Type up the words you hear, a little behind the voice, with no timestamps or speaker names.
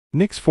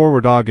Knicks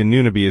forward OG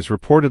Anunoby is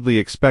reportedly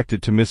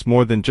expected to miss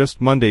more than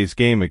just Monday's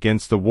game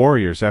against the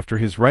Warriors after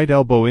his right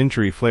elbow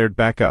injury flared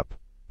back up,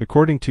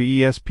 according to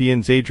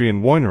ESPN's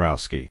Adrian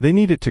Wojnarowski. They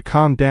need it to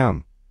calm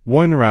down,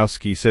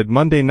 Wojnarowski said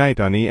Monday night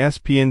on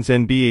ESPN's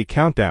NBA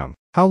Countdown.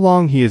 How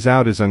long he is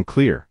out is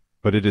unclear,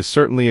 but it is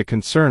certainly a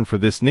concern for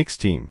this Knicks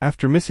team.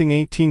 After missing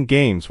 18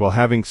 games while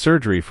having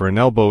surgery for an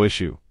elbow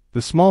issue,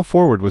 the small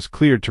forward was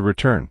cleared to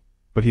return,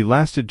 but he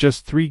lasted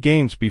just 3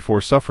 games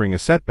before suffering a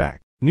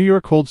setback. New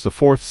York holds the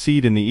 4th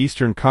seed in the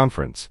Eastern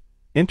Conference.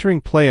 Entering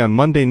play on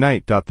Monday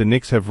night. The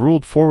Knicks have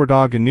ruled forward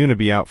OG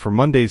Anunoby out for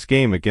Monday's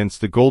game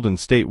against the Golden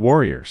State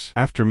Warriors.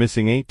 After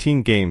missing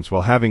 18 games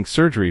while having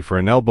surgery for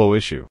an elbow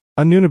issue,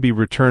 Anunoby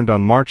returned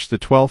on March the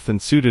 12th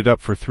and suited up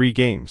for 3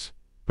 games.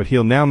 But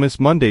he'll now miss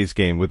Monday's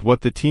game with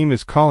what the team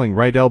is calling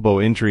right elbow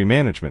injury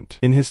management.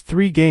 In his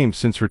 3 games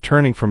since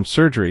returning from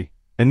surgery,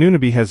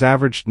 Anunoby has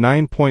averaged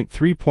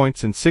 9.3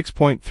 points and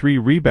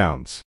 6.3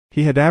 rebounds.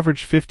 He had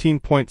averaged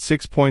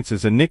 15.6 points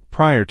as a Knick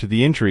prior to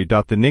the injury.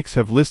 The Knicks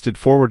have listed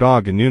forward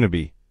OG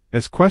Anunoby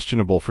as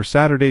questionable for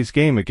Saturday's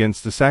game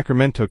against the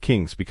Sacramento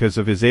Kings because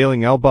of his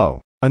ailing elbow.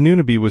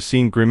 Anunoby was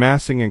seen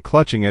grimacing and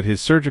clutching at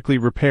his surgically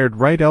repaired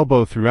right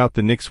elbow throughout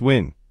the Knicks'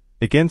 win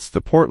against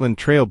the Portland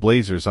Trail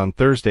Blazers on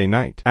Thursday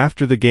night.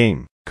 After the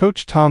game,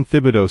 coach Tom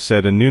Thibodeau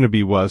said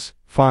Anunoby was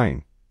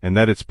fine, and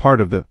that it's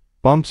part of the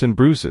bumps and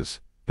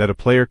bruises that a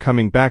player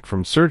coming back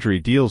from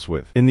surgery deals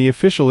with. In the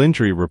official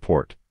injury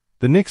report,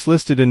 the Knicks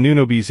listed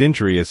Anunoby's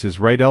injury as his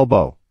right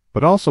elbow,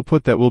 but also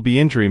put that will be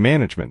injury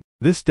management.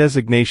 This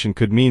designation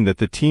could mean that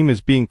the team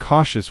is being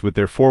cautious with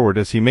their forward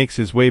as he makes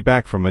his way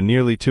back from a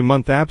nearly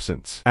 2-month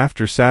absence.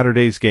 After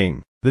Saturday's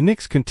game, the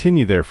Knicks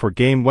continue their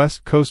 4-game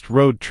West Coast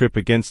road trip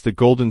against the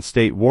Golden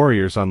State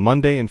Warriors on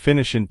Monday and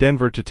finish in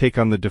Denver to take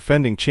on the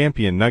defending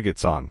champion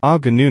Nuggets. OG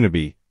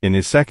Anunoby, in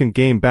his 2nd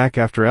game back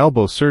after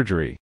elbow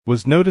surgery,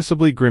 was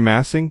noticeably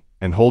grimacing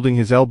and holding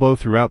his elbow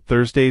throughout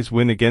Thursday's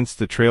win against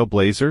the Trail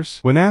Blazers.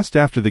 When asked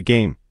after the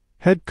game,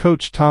 head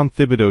coach Tom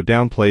Thibodeau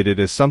downplayed it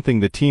as something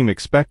the team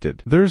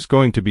expected. There's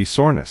going to be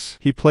soreness.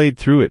 He played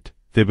through it,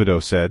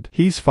 Thibodeau said.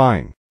 He's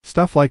fine.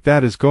 Stuff like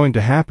that is going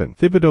to happen.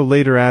 Thibodeau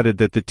later added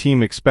that the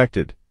team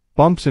expected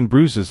bumps and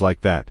bruises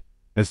like that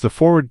as the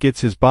forward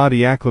gets his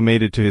body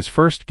acclimated to his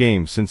first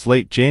game since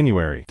late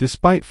January.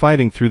 Despite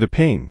fighting through the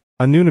pain,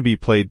 Anunoby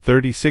played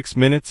 36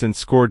 minutes and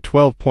scored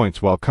 12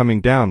 points while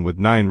coming down with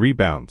 9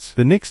 rebounds.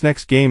 The Knicks'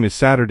 next game is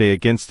Saturday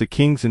against the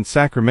Kings in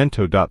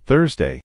Sacramento. Thursday,